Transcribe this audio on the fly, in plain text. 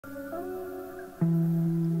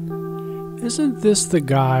Isn't this the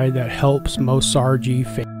guy that helps Moe Sarji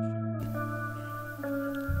fake?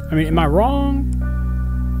 I mean, am I wrong?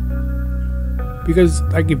 Because,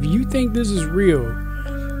 like, if you think this is real,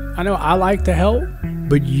 I know I like to help,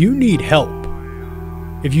 but you need help.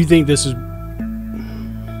 If you think this is...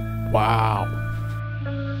 Wow.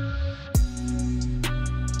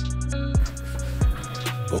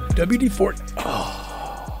 Oh, WD-40.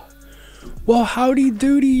 Oh. Well, howdy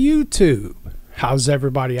doody YouTube. How's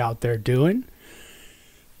everybody out there doing?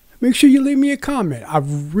 Make sure you leave me a comment.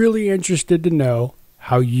 I'm really interested to know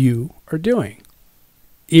how you are doing.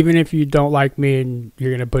 Even if you don't like me and you're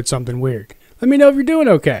going to put something weird. Let me know if you're doing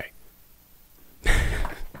okay.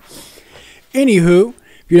 Anywho,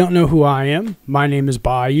 if you don't know who I am, my name is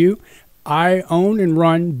Bayou. I own and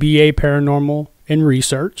run BA Paranormal and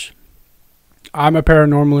Research. I'm a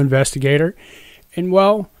paranormal investigator. And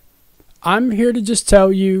well, I'm here to just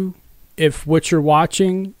tell you if what you're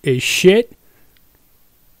watching is shit,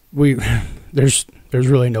 there's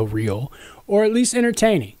really no real, or at least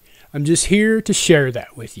entertaining. I'm just here to share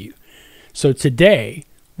that with you. So today,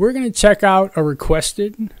 we're going to check out a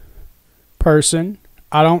requested person.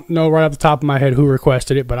 I don't know right off the top of my head who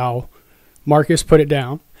requested it, but Marcus put it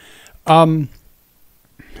down.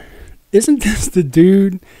 Isn't this the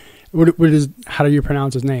dude, how do you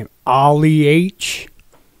pronounce his name? Ollie H?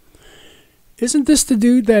 Isn't this the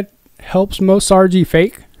dude that helps Moe Sarji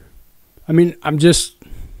fake? I mean, I'm just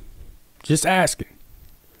asking.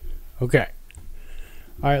 Okay.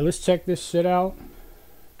 All right, let's check this shit out.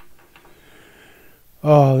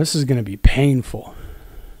 Oh, this is going to be painful.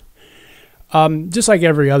 Just like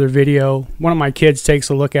every other video, one of my kids takes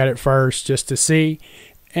a look at it first just to see.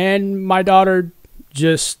 And my daughter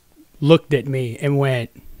just looked at me and went,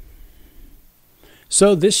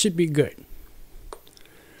 so this should be good.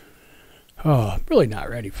 Oh, I'm really not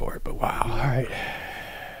ready for it, but wow. All right.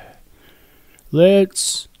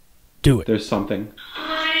 Let's do it. There's something.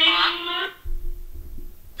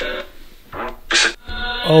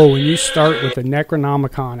 Oh, when you start with the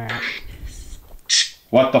Necronomicon app.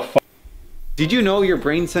 What the fuck? Did you know your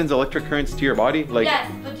brain sends electric currents to your body? Like,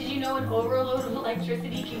 yes, but did you know an overload of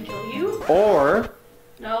electricity can kill you? Or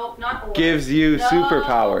no, not or. Gives you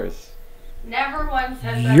superpowers. Never once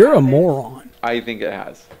has that You're happened. a moron. I think it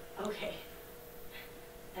has. Okay.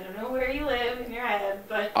 I don't know where you live in your head,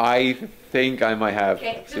 but I think I might have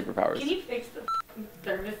superpowers. Can you fix the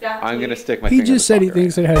thermostat? I'm gonna stick my He finger just said he in the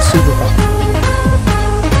thinks it has superpowers.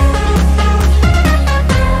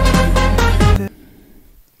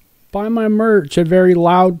 Buy my merch at very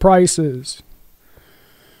loud prices.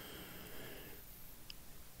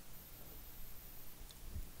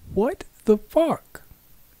 What the fuck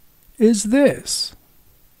is this?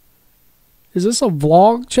 Is this a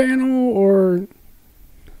vlog channel or...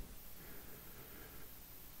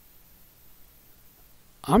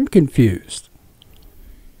 I'm confused.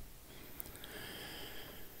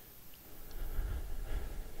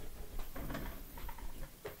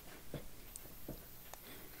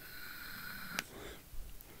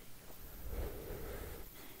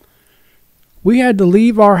 We had to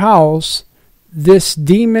leave our house. This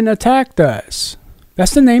demon attacked us.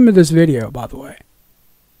 That's the name of this video, by the way.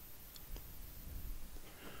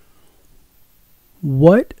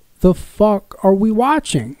 What the fuck are we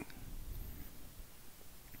watching?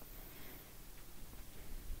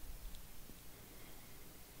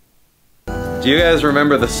 Do you guys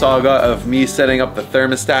remember the saga of me setting up the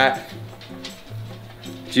thermostat?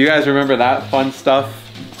 Do you guys remember that fun stuff?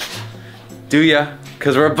 Do ya?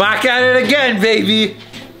 Because we're back at it again, baby!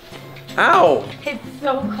 Ow! It's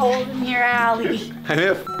so cold in here, Allie. I may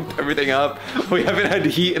have f***ed everything up. We haven't had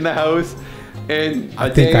heat in the house in a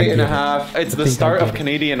day and a half. It's the start of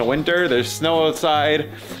Canadian winter. There's snow outside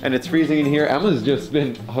and it's freezing in here. Emma's just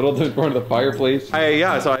been huddled in front of the fireplace.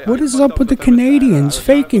 What is up with the Canadians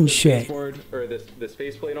faking shit? Or this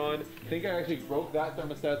faceplate on. I think I actually broke that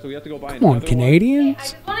thermostat, so we have to go buy another one. Come on, Canadians. I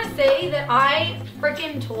just want to say that I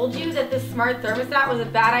freaking told you that this smart thermostat was a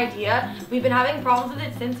bad idea. We've been having problems with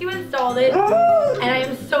it since you installed it, and I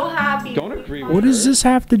am so happy. Don't agree with What does this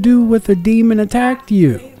have to do with a demon attacked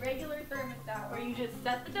you? Regular thermostat where you just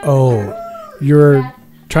set the Oh, you're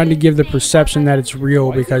trying to give the perception that it's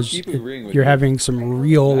real because you're having some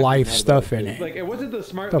real life stuff in it. Like, it wasn't the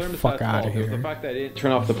smart Get the fuck out of here. It was the fact that it didn't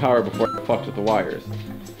turn off the power before it fucked with the wires.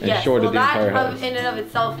 And yes, shorted well, the entire that house. in and of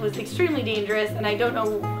itself was extremely dangerous, and I don't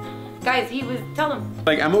know. Guys, he was, tell them.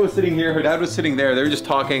 Like, Emma was sitting here, her dad was sitting there, they were just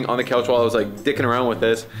talking on the couch while I was like dicking around with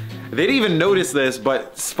this. They didn't even notice this,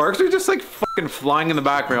 but sparks were just like fucking flying in the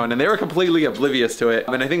background and they were completely oblivious to it.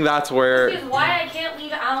 And I think that's where... Which is why I can't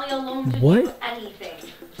leave Allie alone to What? do anything.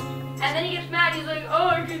 And then he gets mad, he's like, oh,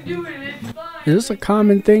 I can do it, it's fine. Is this a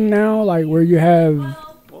common thing now? Like where you have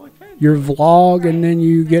your vlog and then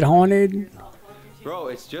you get haunted? Bro,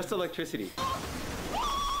 it's just electricity.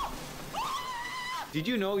 Did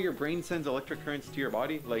you know your brain sends electric currents to your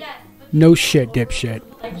body? Like, Yes, No shit, dipshit.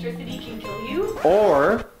 electricity can kill you.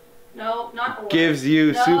 or No, not or. gives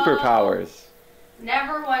you No. superpowers.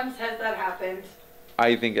 Never once has that happened.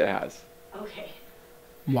 I think it has. Okay.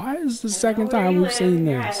 Why is the I know second where time you we've live seen in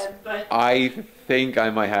your this? head, but- I think I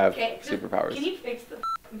might have Okay, just- superpowers. Can you fix the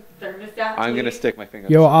thermostat? I'm gonna please? stick my finger.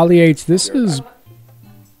 Yo, Ollie H, this is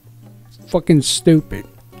fucking stupid.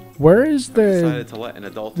 Where is decided the to let an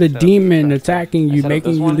adult the set up demon this attacking I you, set up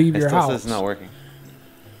making this you one, leave it your still says house? it's not working.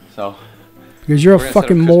 So Because you're a we're gonna set up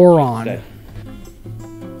fucking Christmas moron. instead.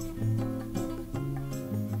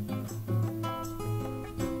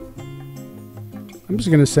 I'm just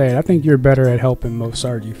gonna say it. I think you're better at helping Moe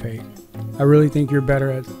Sarji fate. I really think you're better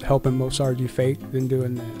at helping Moe Sarji fate than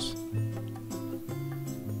doing this.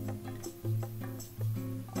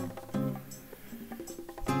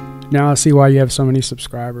 Now I see why you have so many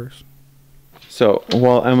subscribers. So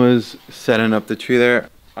while Emma's setting up the tree there,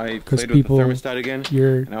 I 'Cause played with the people- thermostat again,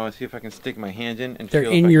 You're and I want to see if I can stick my hand in and They're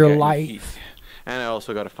feel in if I your can get any life. heat. And I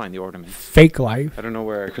also got to find the ornaments. fake life. I don't know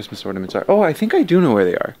where our Christmas ornaments are. Oh, I think I do know where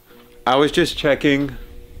they are. I was just checking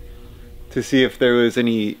to see if there was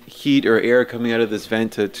any heat or air coming out of this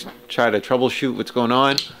vent to try to troubleshoot what's going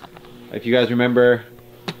on. If you guys remember,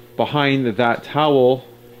 behind that towel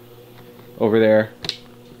over there,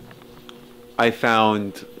 I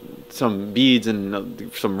found some beads and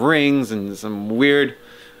some rings and some weird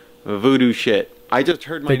voodoo shit. I just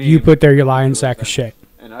heard my That name. you put there, you lying sack of shit.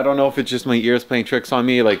 And I don't know if it's just my ears playing tricks on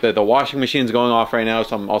me. Like the washing machine's going off right now,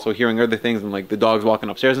 so I'm also hearing other things and like the dogs walking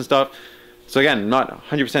upstairs and stuff. So again, not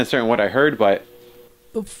 100% certain what I heard, but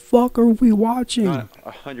The fuck are we watching? not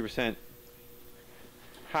 100%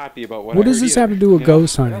 happy about what I What does heard this either. have to do with You know,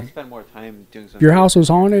 ghost I gotta hunting? spend more time doing If your something. house was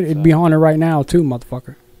haunted, it'd be haunted right now too,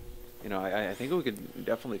 motherfucker. You know, I think we could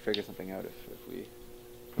definitely figure something out if we.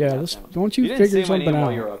 Yeah, let's, don't you, didn't figure say my something name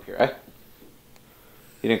while you out? were up here, right?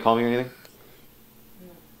 You didn't call me or anything?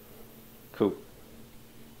 Cool.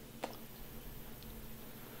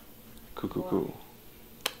 Cool.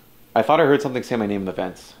 I thought I heard something say my name in the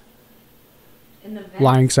vents. In the vent.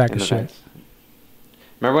 Lying sack In of the shit. vents.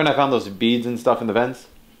 Remember when I found those beads and stuff in the vents?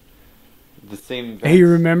 The same vents. Hey, you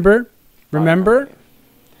remember? Remember?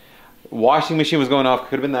 Washing machine was going off.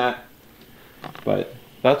 Could have been that. But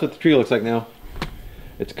that's what the tree looks like now.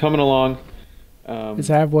 It's coming along. It's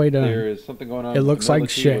halfway done. There is something going on. It looks in the like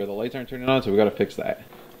tree shit. Where the lights aren't turning on, so we got to fix that.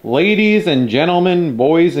 Ladies and gentlemen,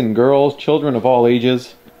 boys and girls, children of all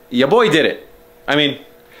ages, your boy did it. I mean,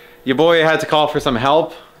 your boy had to call for some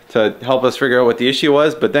help to help us figure out what the issue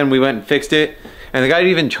was, but then we went and fixed it, and the guy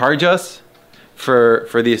didn't even charge us for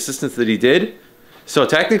the assistance that he did. So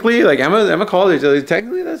technically, like Emma called it.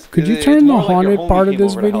 Technically, that's. Could you it's turn the more like your haunted homie part of came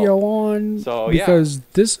this over to help. video on? So, yeah. Because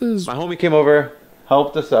this is My homie came over,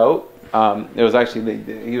 helped us out. It was actually,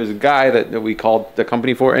 he was a guy that we called the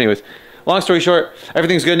company for. Anyways, long story short,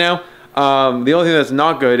 everything's good now. The only thing that's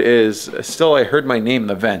not good is still I heard my name in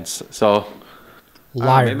the vents. So,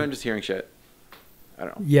 liar. maybe I'm just hearing shit. I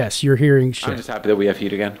don't know. Yes, you're hearing I'm shit. just happy that we have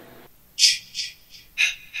heat again.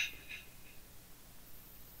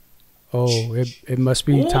 Oh, it must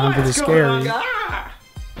be time for the scary.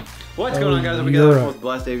 What's going on, guys? Hope you guys you're have the most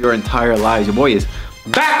blessed day of your entire lives. Your boy is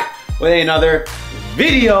back with another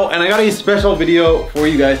video, and I got a special video for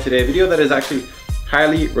you guys today. A video that is actually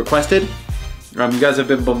highly requested. You guys have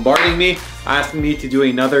been bombarding me, asking me to do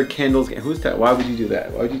another candles game. Who's that? Why would you do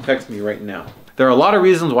that? Why would you text me right now? There are a lot of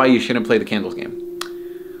reasons why you shouldn't play the candles game.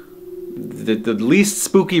 The least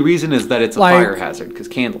spooky reason is that it's a fire hazard, because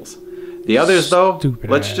candles. The others, though,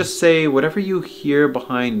 let's just say whatever you hear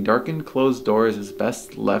behind darkened closed doors is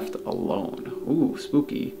best left alone. Ooh,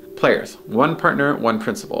 spooky. Players, one partner, one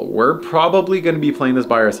principal. We're probably going to be playing this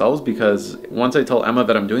by ourselves because once I tell Emma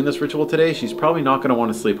that I'm doing this ritual today, she's probably not going to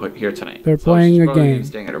want to sleep here tonight. They're playing she's a probably gonna be game.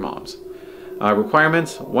 staying at her mom's.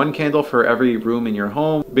 Requirements, one candle for every room in your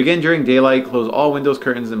home. Begin during daylight, close all windows,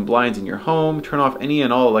 curtains, and blinds in your home. Turn off any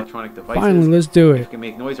and all electronic devices. Finally, let's do If it. it can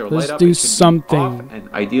make noise or Let's light up, do it should be something. off and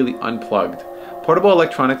ideally unplugged. Portable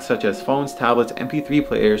electronics such as phones, tablets, MP3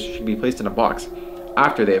 players should be placed in a box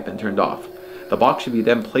after they have been turned off. The box should be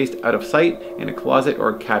then placed out of sight in a closet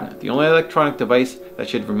or cabinet. The only electronic device that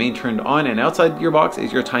should remain turned on and outside your box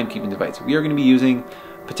is your timekeeping device. We are going to be using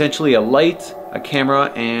potentially a light, a camera,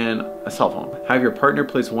 and a cell phone. Have your partner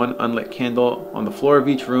place one unlit candle on the floor of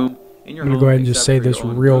each room in in your I'm gonna home. go ahead and just except say for your this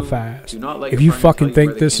own real room. fast. Do not let If your you partner tell fucking where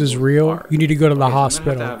think the this is candles real, are. you need to go to the Okay, so I'm gonna have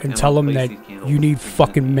hospital to have and Emma tell them place that these candles you need consistently.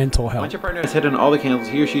 fucking mental Once help. your partner has hidden all the candles,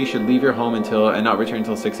 he or she should leave your home and not return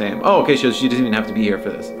until 6 a.m. Oh, okay, so she doesn't even have to be here for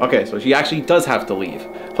this. Okay, so she actually does have to leave.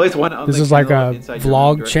 Place one This unlit is like candle a inside your room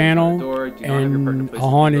vlog directly in front of the channel door. Do not have your partner and place a the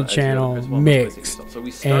haunted candle as you are channel the principal in placing mixed. yourself. So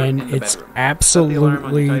we start And in the it's bedroom.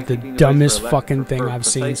 absolutely the dumbest fucking thing I've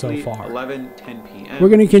seen so precisely far. 11:10 p.m. We're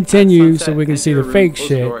gonna continue so At we can sunset, see the enter your fake room, close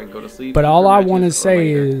the door, shit. and go to sleep. But Keep all your I matches want to or say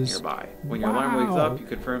lighter is, nearby. When your alarm wakes wow. up, you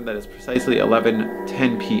confirm that it's precisely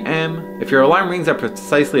 11:10 p.m. If your alarm rings at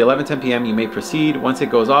precisely 11:10 p.m., you may proceed. Once it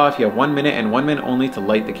goes off, you have 1 minute and 1 minute only to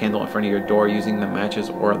light the candle in front of your door using the matches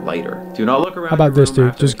or lighter. Do not look around. How about your this, room dude?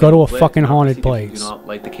 after Just the go to a candle's lit. fucking Do not haunted proceed if you place. do not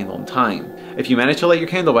light the candle in time. If you manage to light your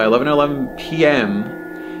candle by 11 p.m.,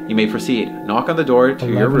 you may proceed. Knock on the door to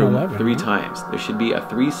your room 3 times. There should be a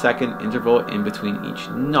 3-second interval in between each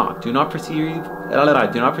knock. Do not proceed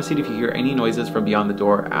if you hear any noises from beyond the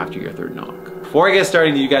door after your 3rd knock. Before I get started,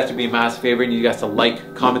 I need you guys to be a massive favor. I need you guys to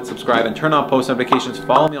like, comment, subscribe, and turn on post notifications.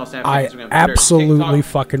 Follow me on Snapchat, I Instagram, Twitter, absolutely TikTok.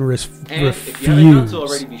 fucking And if you haven't done so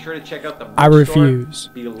refuse. already, be sure to check out the I merch store refuse.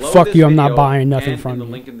 below Fuck this you, I'm not video buying nothing and from in the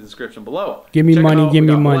you. link in the description below. Give me Check it money, out. give We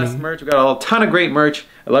me got money. less merch. We got a ton of great merch.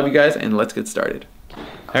 I love you guys, and let's get started.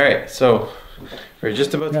 All right, so we're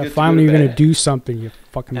just about to Yeah, get finally to you're go to gonna bed. do something, you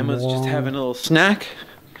fucking Emma's moron. just having a little snack,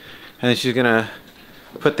 and then she's gonna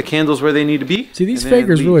put the candles where they need to be. See, these and then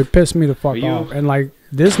fakers leave. really piss me the fuck Are you- off. And like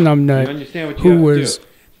this You numbnut understand what you who gotta was do?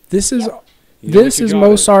 this is You know this what your is job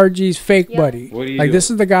Moe is. Sarji's fake Yep. buddy. What do you Like do? this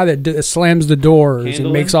is the guy that slams the doors and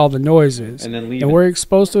Candle makes in, all the noises. and then leave And it. we're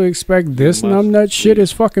supposed to expect this must numbnut shit leave.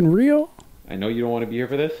 is fucking real? I know you don't want to be here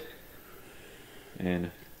for this,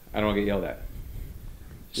 and I don't want to get yelled at.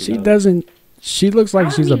 She doesn't. She looks like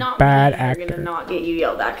How are she's we a not bad believing You're actor. gonna not get you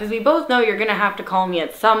yelled at because we both know you're gonna have to call me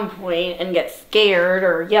at some point and get scared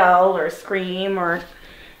or yell or scream or.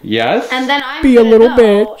 Yes. And then I'm Be a gonna little know,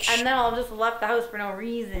 bitch. And then I'll just left the house for no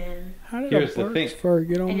reason. How did Here's a the thing. bird's fur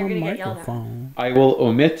get on And my you're gonna get yelled at. microphone? I will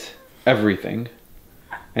omit everything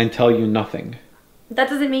and tell you nothing. That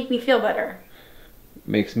doesn't make me feel better.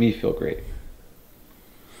 Makes me feel great.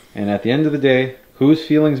 And at the end of the day, whose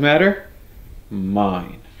feelings matter?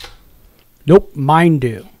 Mine. Nope, mine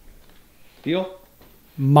do. Deal?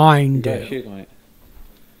 Mine You gotta do. shake on it.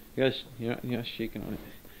 You're not shaking on it.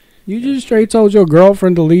 You just straight told your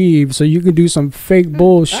girlfriend to leave so you can do some fake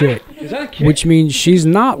bullshit. Is that a kid? Which means she's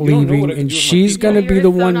not You don't know leaving what I can and do with my she's people. gonna be You're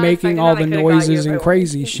the so one not making expecting all that the I could've got noises you and if I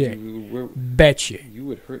crazy shit. Bet you. You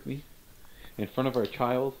would hurt me in front of our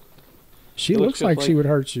child. She It looks looks like just she like- would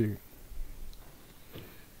hurt you.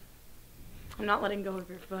 I'm not letting go of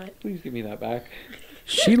your foot. Please give me that back.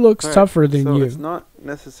 She looks Alright, tougher than so you. it's not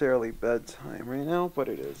necessarily bedtime right now, but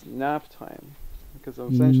it is nap time. Because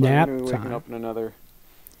essentially Nap I'm going to be waking time. up in another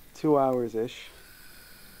 2 hours-ish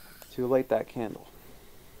to light that candle.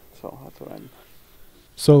 So that's what I'm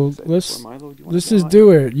So excited let's for. Milo, do you wanna let's say just hi?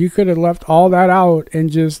 do it. You could have left all that out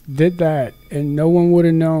and just did that, and no one would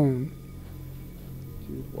have known.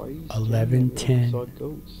 Dude, why are you 11:10. I saw a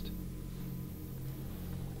ghost.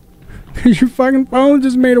 Cause your fucking phone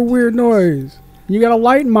just made a weird noise. You got a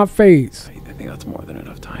light in my face. I think that's more than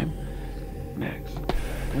enough time. Max,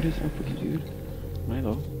 what is up with you, dude?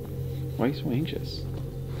 Milo, why are you so anxious?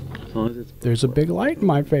 As long as it's There's a big light in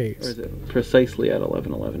my Or face. is it precisely at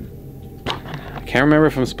 11:11? I can't remember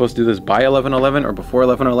if I'm supposed to do this by 11:11 or before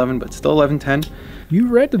 11:11, but still 11:10. You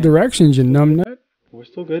read the directions, you numbnut. We're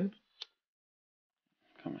still good.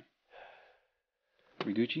 Come on. Are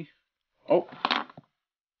we Gucci? Oh.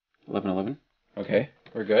 11:11. Okay,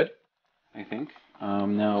 we're good. I think.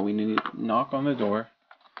 Now we need to knock on the door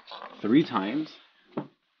 3 times.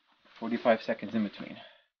 45 seconds in between.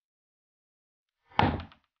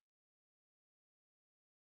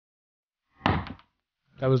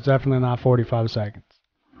 That was definitely not 45 seconds.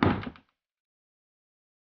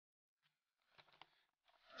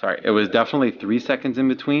 Sorry, it was definitely 3 seconds in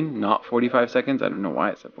between, not 45 seconds. I don't know why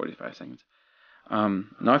it said 45 seconds.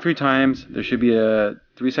 Knock 3 times. There should be a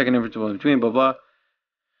 3-second interval in between, blah, blah.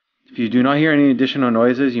 If you do not hear any additional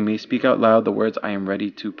noises, you may speak out loud the words, "I am ready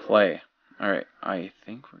to play." Alright, I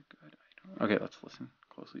think we're good. Okay, let's listen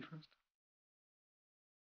closely first.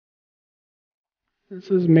 This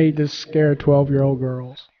is made to scare 12-year-old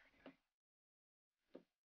girls.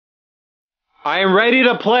 I am ready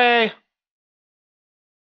to play!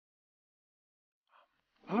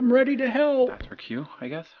 I'm ready to help. That's our cue, I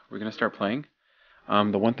guess. We're going to start playing.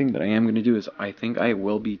 The one thing that I am going to do is I think I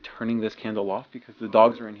will be turning this candle off because the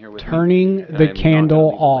dogs are in here with me. Turning and the I'm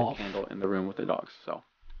candle not gonna leave off. the candle in the room with the dogs, so.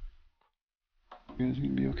 You guys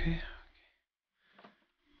going to be okay?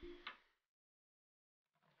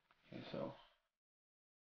 Okay,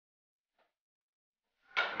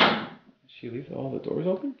 she leave all the doors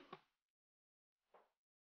open?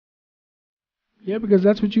 Yeah, because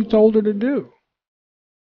that's what you told her to do.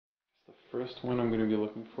 The first one I'm going to be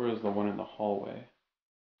looking for is the one in the hallway.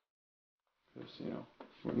 Because, you know,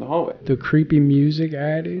 we're in the hallway. The creepy music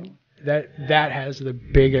added, that has the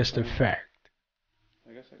biggest effect.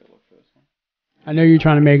 I guess I could look for this one. I know you're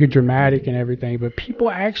trying to make it dramatic and everything, but people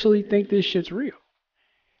actually think this shit's real.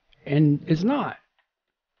 And it's not.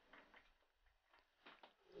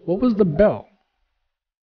 What was the bell?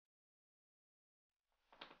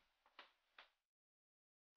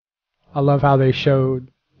 I love how they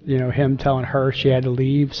showed, you know, him telling her she had to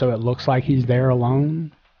leave, so it looks like he's there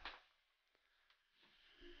alone.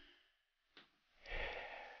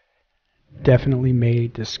 Definitely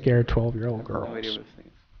made to scare 12-year-old girls. No idea what this thing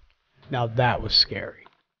is. Now that was scary.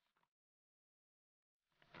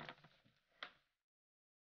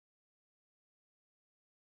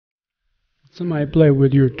 Somebody play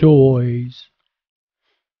with your toys.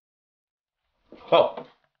 Oh.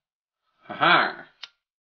 Haha.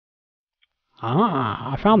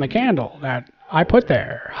 Ah, I found the candle that I put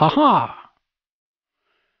there. Haha.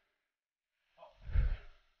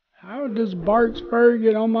 How does Bart's fur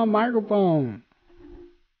get on my microphone?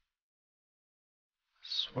 I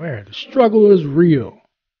swear, the struggle is real.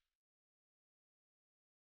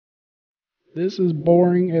 This is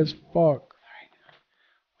boring as fuck. Alright.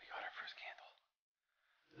 We got our first candle.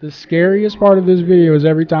 The scariest part of this video is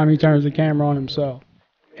every time he turns the camera on himself.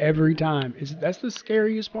 Every time. That's the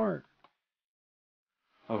scariest part.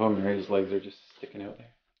 I love how Mary's legs are just sticking out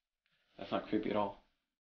there. That's not creepy at all.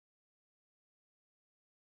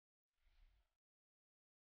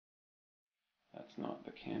 That's not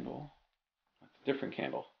the candle. That's a different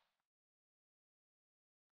candle.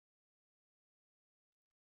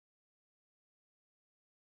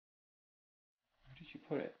 Where did you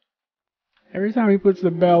put it? Every time he puts the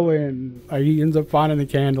bell in, he ends up finding the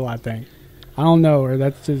candle, I think. I don't know, or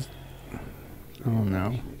that's just... I don't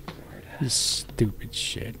know. This stupid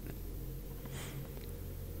shit.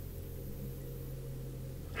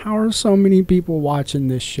 How are so many people watching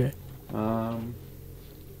this shit? And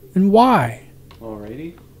why?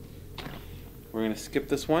 Alrighty. We're gonna skip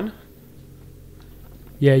this one.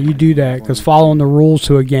 Yeah, you do that, because following the rules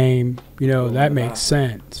to a game, you know, that makes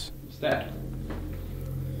sense. Instead.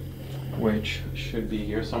 Which should be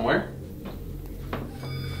here somewhere.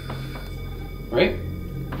 Right?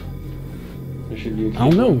 There should be a key. I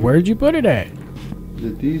don't know, where'd you put it at?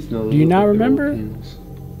 Do you not remember? You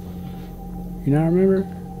not remember?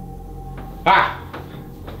 Ah!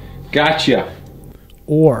 Gotcha!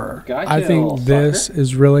 Or, Gotcha, I think this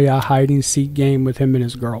is really a hide-and-seek game with him and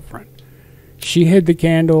his girlfriend. She hid the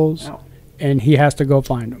candles, and he has to go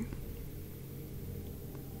find them.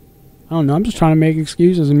 I don't know, I'm just trying to make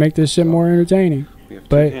excuses and make this shit more entertaining. We have two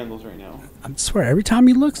But candles right now. I swear, every time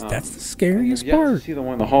he looks, that's the scariest You have to part. see the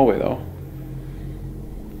one in the hallway, though.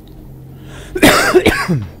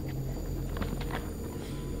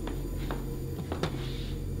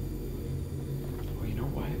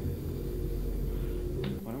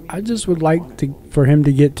 I just would like for him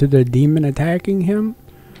to get to the demon attacking him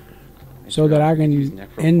so that I can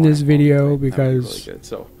end this video, because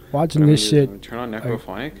watching this shit turn on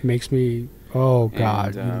necrophonic makes me, oh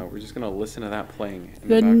god. And, we're just going to listen to that playing.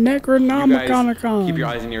 The Necronomicon. Keep your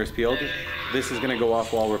eyes and ears peeled. This is going to go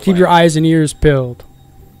off while we're playing. Keep your eyes and ears peeled.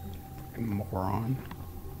 Moron.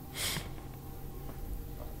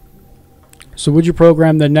 So would you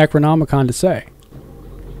program the Necronomicon to say?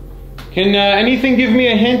 Can anything give me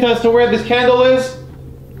a hint as to where this candle is?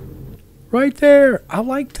 Right there. I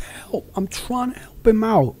like to help. I'm trying to help him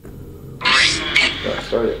out.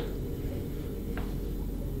 Start it.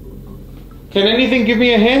 Can anything give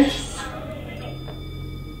me a hint?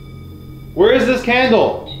 Where is this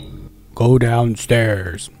candle? Go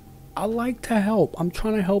downstairs. I like to help. I'm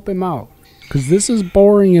trying to help him out. Because this is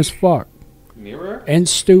boring as fuck. Mirror? And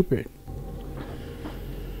stupid.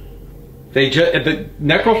 The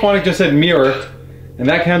necrophonic just said mirror, and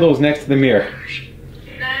that candle was next to the mirror.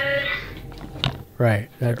 Right.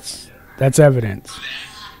 That's evidence.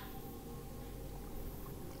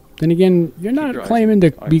 Then again, you're not claiming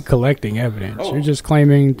to be collecting evidence. You're just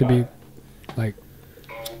claiming to be like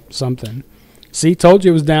something. See, told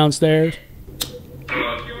you it was downstairs.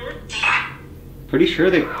 Pretty sure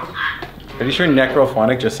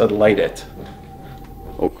necrophonic just said light it.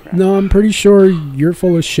 Oh crap. No, I'm pretty sure you're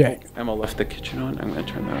full of shit. Emma left the kitchen on. I'm gonna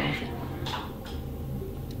turn that off.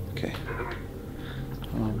 Okay.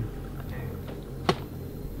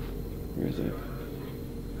 Where is it?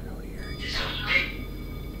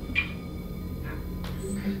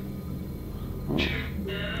 Oh.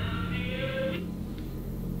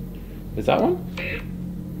 Is that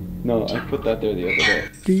one? No, I put that there the other day.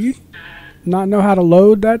 Do you not know how to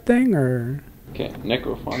load that thing, or? Okay,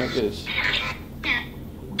 necrophonic is.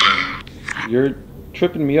 You're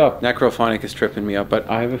tripping me up. Necrophonic is tripping me up, but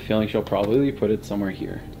I have a feeling she'll probably put it somewhere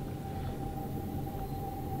here.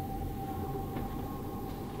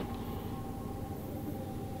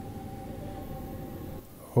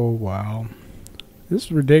 Oh wow, this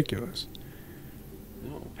is ridiculous.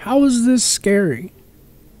 No. How is this scary?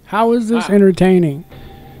 How is this entertaining?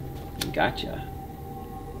 Gotcha.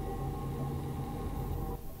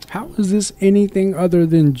 How is this anything other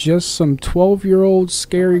than just some 12-year-old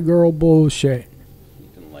scary girl bullshit? You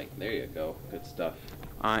can like, there you go, good stuff.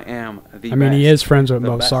 I am the best. I mean, he is friends with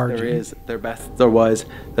Moe Sarji. There is, the best there was,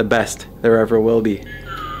 the best there ever will be.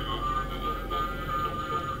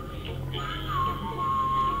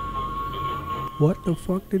 What the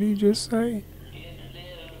fuck did he just say?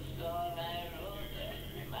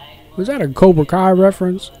 Was that a Cobra Kai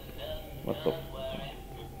reference? What the?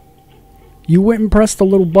 You went and pressed the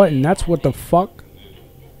little button. That's what the fuck.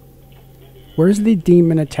 Where's the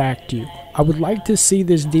demon attacked you? I would like to see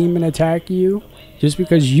this demon attack you, just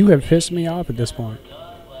because you have pissed me off at this point.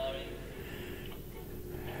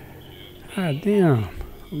 God damn.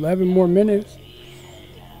 11 more minutes.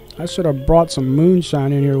 I should have brought some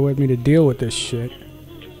moonshine in here with me to deal with this shit.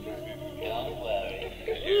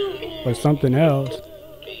 Or something else.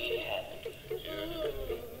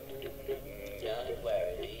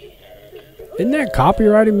 Isn't that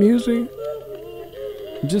copyrighted music?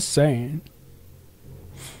 I'm just saying.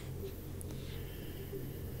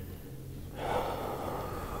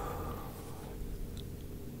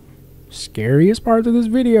 Scariest part of this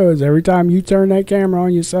video is every time you turn that camera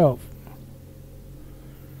on yourself.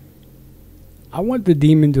 I want the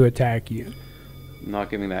demon to attack you. I'm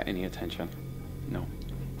not giving that any attention. No.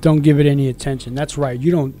 Don't give it any attention. That's right.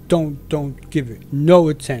 You don't give it no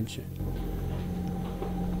attention.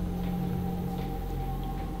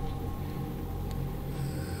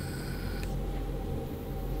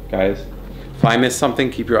 Guys, if I miss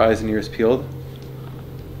something, keep your eyes and ears peeled.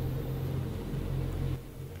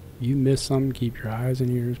 You miss something, keep your eyes and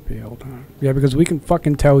ears peeled, huh? Yeah, because we can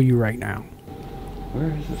fucking tell you right now.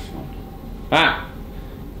 Where is this one? Ah!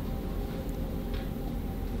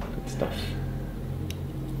 Good stuff.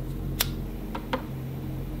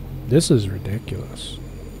 This is ridiculous.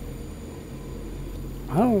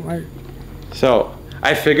 I don't like... So,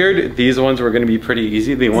 I figured these ones were going to be pretty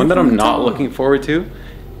easy. The one that I'm not looking forward to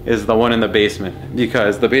is the one in the basement,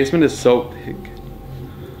 because the basement is so big.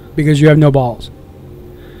 Because you have no balls.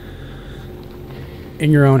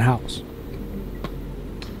 In your own house.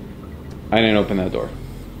 I didn't open that door.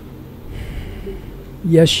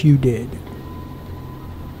 Yes, you did.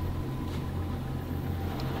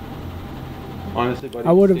 Honestly, buddy,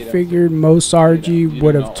 I would have figured Moe Sarji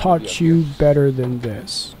would have taught you better than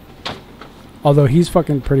this. Although he's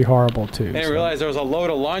fucking pretty horrible too. I didn't realize there was a load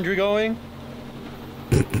of laundry going.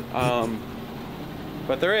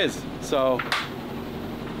 But there is, so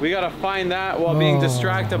we gotta find that while being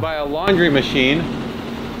distracted by a laundry machine,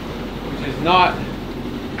 which is not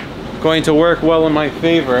going to work well in my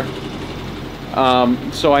favor.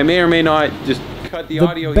 So I may or may not just cut the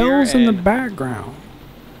audio here. The bells in the background.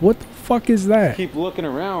 What the fuck is that? Keep looking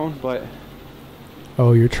around, but...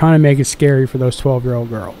 Oh, you're trying to make it scary for those 12-year-old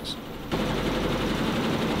girls.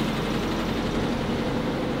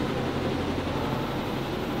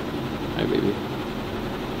 Hi, baby.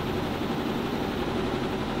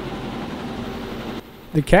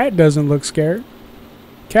 The cat doesn't look scared.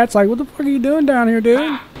 Cat's like, what the fuck are you doing down here, dude?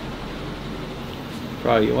 Ah.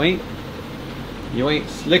 Bro, you ain't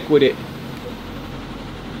slick with it.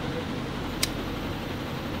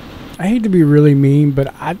 I hate to be really mean,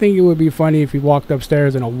 but I think it would be funny if he walked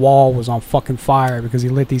upstairs and a wall was on fucking fire because he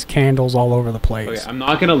lit these candles all over the place. Okay, I'm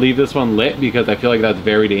not gonna leave this one lit because I feel like that's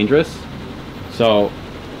very dangerous. So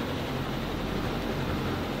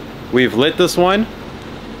we've lit this one,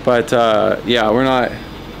 but yeah, we're not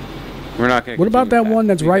gonna. What about that one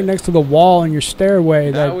that's right next to the wall in your stairway?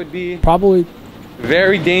 That would be probably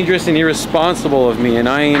very dangerous and irresponsible of me, and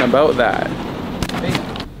I ain't about that.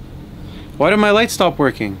 Why did my light stop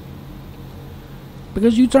working?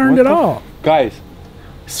 Because you turned it off. Guys,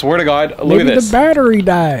 swear to God, look at Maybe this. the battery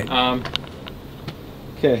died.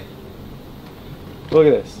 Okay. Look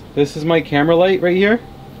at this. This is my camera light right here.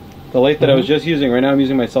 The light that I was just using. Right now I'm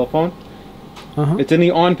using my cell phone. It's in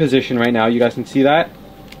the on position right now. You guys can see that.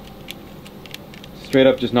 Straight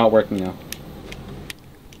up just not working now.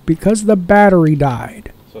 Because the battery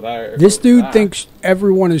died. So that, this dude thinks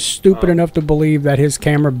everyone is stupid enough to believe that his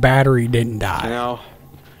camera battery didn't die.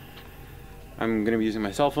 I'm gonna be using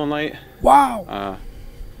my cell phone light. Wow.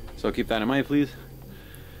 So keep that in mind, please.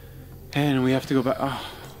 And we have to go back. Oh,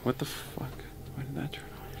 what the fuck? Why did that turn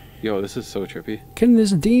on? Yo, this is so trippy. Can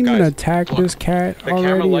this demon Guys, attack look, this cat the already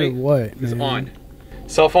camera light or what, is man? on.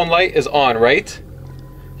 Cell phone light is on, right?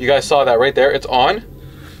 You guys saw that right there? It's on.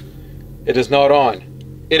 It is not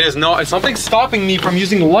on. It is not. Something's stopping me from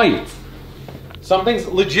using light. Something's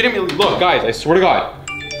legitimately. Look, guys, I swear to God.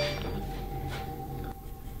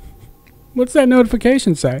 What's that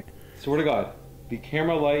notification say? Swear to God. The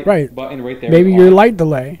camera light button right there. Maybe your light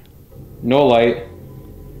delay. No light.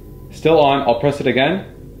 Still on. I'll press it again.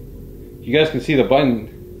 You guys can see the button.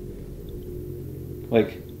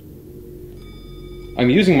 Like, I'm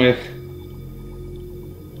using my...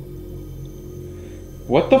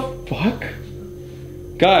 What the fuck?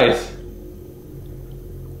 Guys.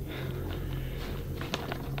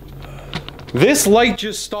 This light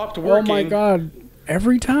just stopped working. Oh my God.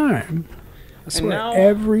 Every time. I swear, now,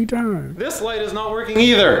 every time. This light is not working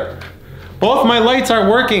either. Both my lights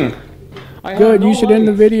aren't working. Good, you should end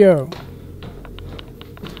the video.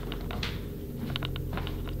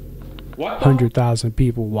 What? 100,000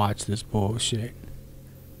 people watch this bullshit.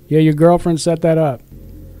 Yeah, your girlfriend set that up.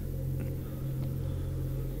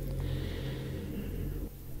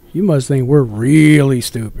 You must think we're really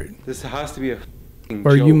stupid. This has to be a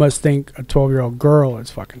Or joke. you must think a 12-year-old girl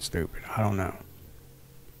is fucking stupid. I don't know.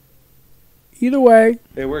 Either way.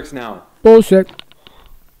 It works now. Bullshit.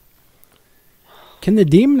 Can the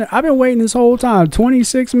demon... I've been waiting this whole time.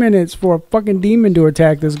 26 minutes for a fucking demon to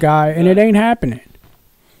attack this guy, and it ain't happening.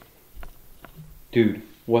 Dude,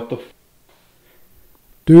 what the...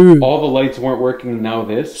 Dude. All the lights weren't working, now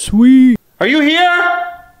this? Sweet. Are you here?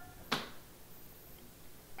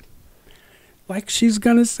 Like she's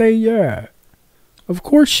gonna say yeah. Of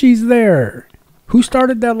course she's there. Who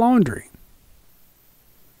started that laundry?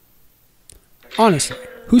 Honestly,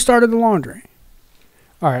 who started the laundry?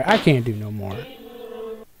 Alright, I can't do no more.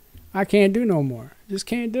 I can't do no more. Just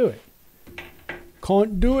can't do it.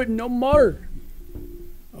 Can't do it no more.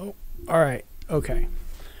 Oh, alright, okay.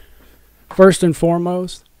 First and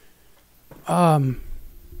foremost,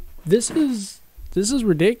 this is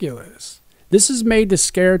ridiculous. This is made to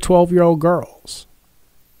scare 12-year-old girls.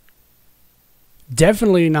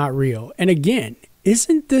 Definitely not real. And again,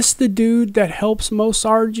 isn't this the dude that helps Moe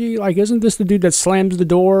Sarji? Like, isn't this the dude that slams the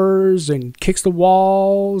doors and kicks the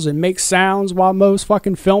walls and makes sounds while Moe's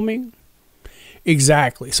fucking filming?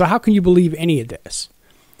 Exactly. So how can you believe any of this?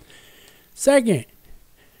 Second,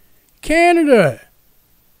 Canada.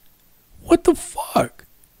 What the fuck?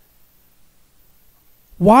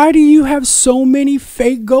 Why do you have so many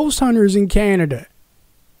fake ghost hunters in Canada?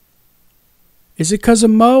 Is it because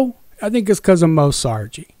of Moe? I think it's because of Moe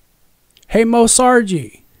Sarji. Hey, Moe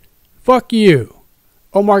Sarji. Fuck you.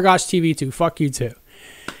 Oh my gosh, TV too. Fuck you too.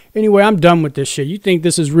 Anyway, I'm done with this shit. You think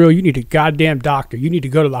this is real? You need a goddamn doctor. You need to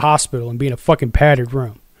go to the hospital and be in a fucking padded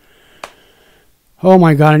room. Oh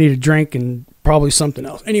my God, I need a drink and probably something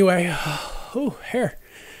else. Anyway, hair.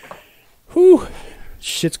 Whew.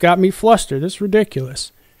 Shit's got me flustered. This is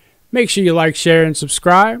ridiculous. Make sure you like, share, and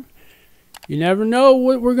subscribe. You never know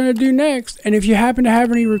what we're going to do next. And if you happen to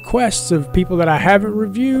have any requests of people that I haven't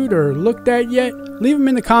reviewed or looked at yet, leave them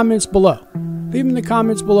in the comments below. Leave them in the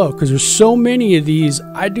comments below because there's so many of these,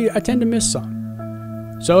 I tend to miss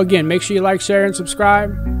some. So again, make sure you like, share, and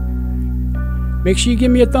subscribe. Make sure you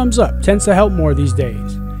give me a thumbs up. Tends to help more these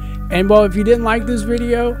days. And well, if you didn't like this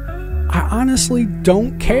video, I honestly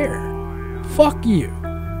don't care. Fuck you.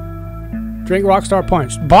 Drink Rockstar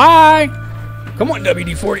Punch. Bye! Come on,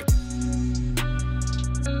 WD-40.